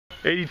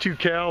82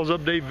 Cowles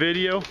Update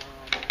video.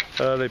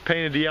 They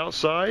painted the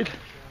outside.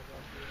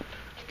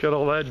 Got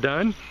all that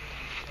done.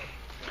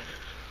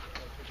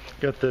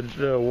 Got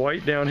the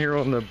white down here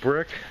on the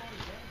brick.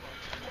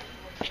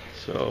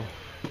 So,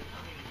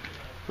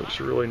 looks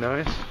really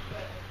nice.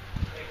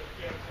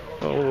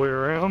 All the way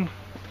around.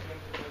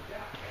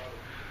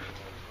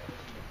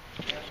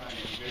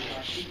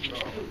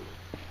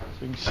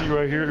 So you can see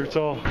right here, it's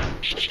all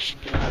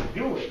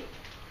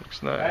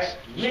looks nice.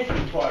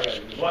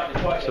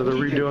 So they're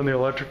redoing the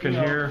electric in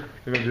here.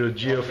 They're going to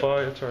do a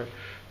GFI. That's right.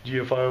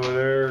 GFI over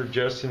there,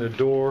 adjusting the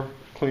door,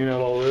 clean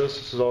out all this.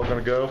 This is all going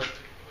to go.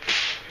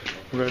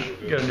 We're going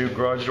to get a new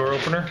garage door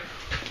opener.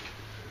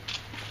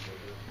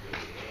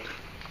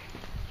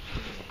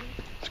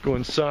 Let's go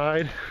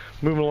inside.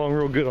 Moving along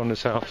real good on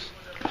this house.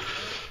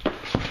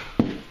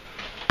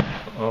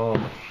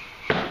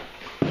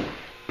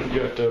 We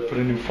got to put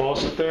a new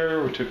faucet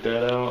there. We took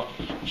that out.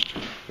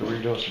 We're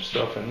redoing some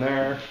stuff in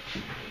there.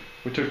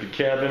 We took the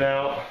cabinet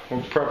out. We're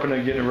prepping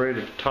it, getting it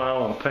ready to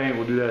tile and paint.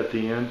 We'll do that at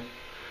the end.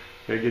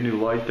 Gotta get a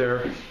new light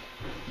there.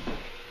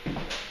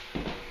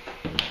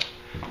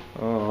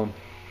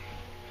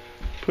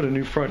 Put a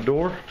new front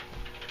door.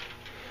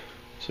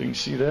 So you can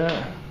see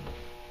that.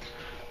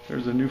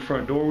 There's a new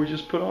front door we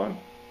just put on.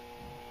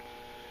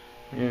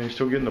 And you're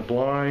still getting the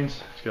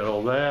blinds. It's got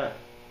all that.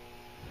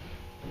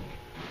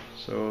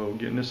 So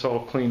getting this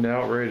all cleaned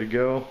out, ready to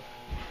go.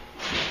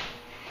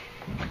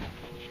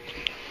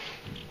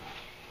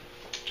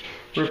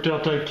 Ripped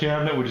out that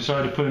cabinet. We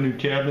decided to put a new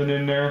cabinet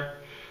in there.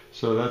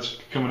 So that's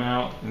coming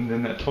out. And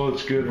then that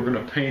toilet's good. We're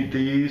going to paint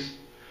these.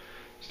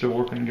 Still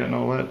working, getting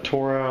all that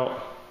tore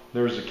out.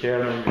 There's the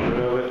cabinet, we get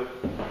rid of it.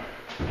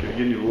 Gonna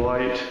get a new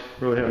light.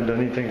 Really haven't done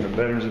anything in the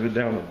bedrooms. We've been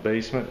down in the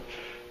basement.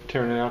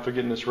 Tearing it out. They're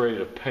getting this ready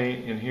to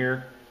paint in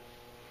here.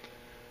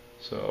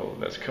 So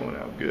that's coming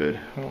out good.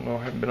 I don't know,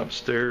 I haven't been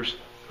upstairs.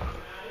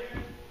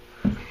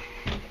 I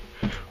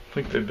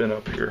think they've been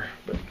up here,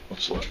 but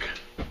let's look.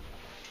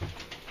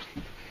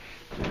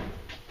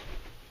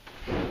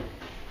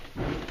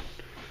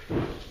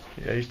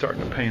 Yeah, he's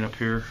starting to paint up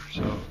here.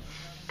 So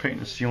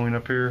painting the ceiling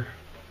up here.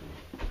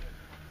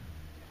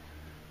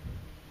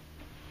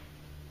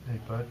 Hey,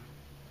 bud.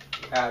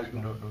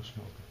 No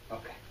smoking.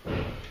 Okay.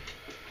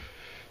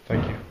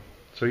 Thank you.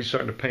 So he's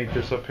starting to paint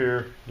this up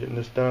here, getting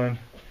this done.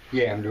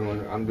 Yeah, I'm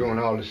doing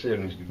all the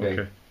ceilings today.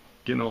 Okay.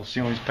 Getting all the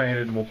ceilings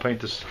painted, and we'll paint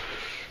this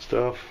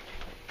stuff.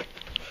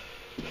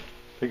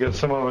 They got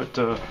some of it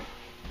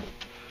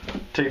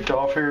taped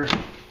off here.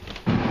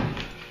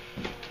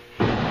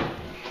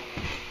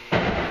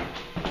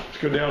 Let's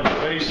go down to the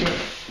basement.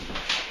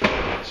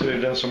 So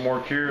they've done some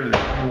work here. They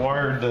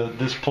rewired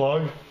this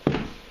plug.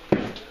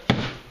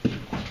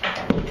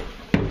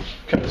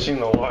 Kind of seen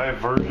the live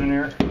version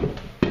here.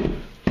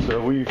 So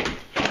we're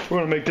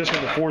going to make this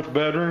one the 4th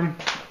bedroom.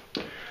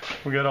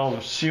 We got all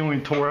the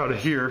ceiling tore out of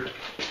here.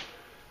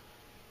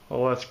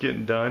 All that's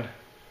getting done.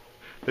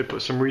 They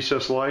put some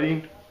recessed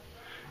lighting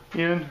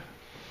in.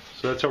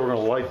 So that's how we're going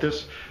to light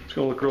this. It's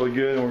going to look really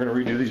good, and we're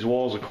going to redo these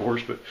walls, of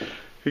course. But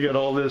we got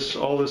all this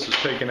is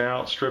taken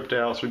out, stripped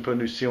out. So we put a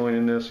new ceiling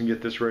in this and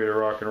get this ready to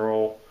rock and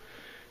roll.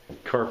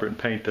 Carpet and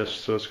paint this,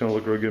 so it's going to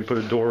look really good. Put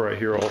a door right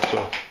here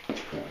also.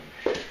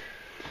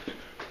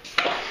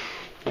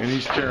 And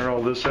he's tearing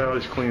all this out.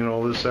 He's cleaning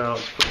all this out.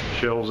 He's putting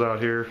shelves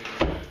out here.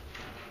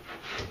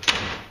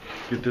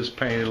 Get this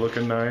painted,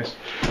 looking nice.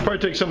 Probably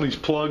take some of these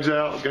plugs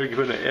out. Got to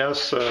put an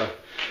S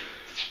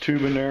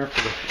tube in there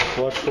for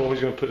the electrical.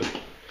 He's going to put a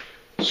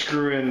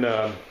screw it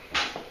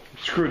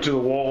to the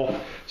wall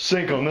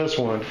sink on this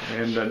one,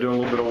 and doing a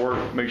little bit of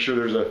work. Make sure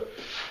there's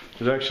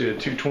actually a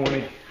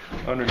 220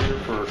 under here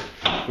for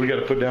we got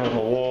to put down on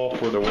the wall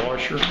for the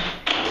washer,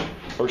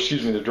 or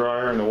excuse me, the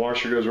dryer, and the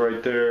washer goes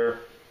right there.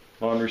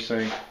 Laundry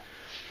sink.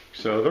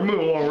 So they're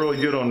moving along really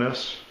good on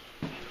this.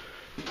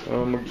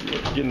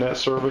 Getting that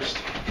serviced,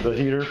 the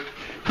heater.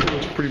 It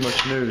looks pretty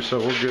much new, so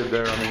we're good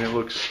there. I mean, it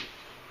looks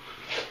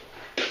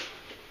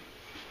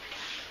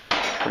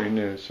pretty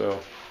new. So,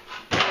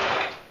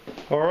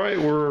 all right,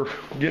 we're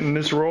getting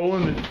this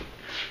rolling. It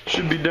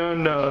should be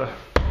done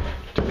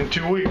in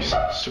 2 weeks.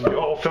 Should be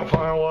all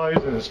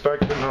finalized and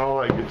inspected and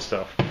all that good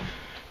stuff.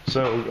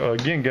 So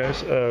again,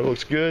 guys,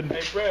 looks good.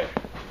 Hey, Fred.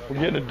 We're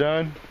getting it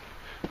done.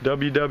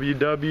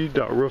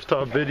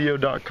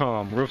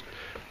 www.rooftopvideo.com.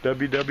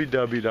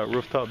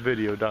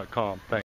 www.rooftopvideo.com. Thanks.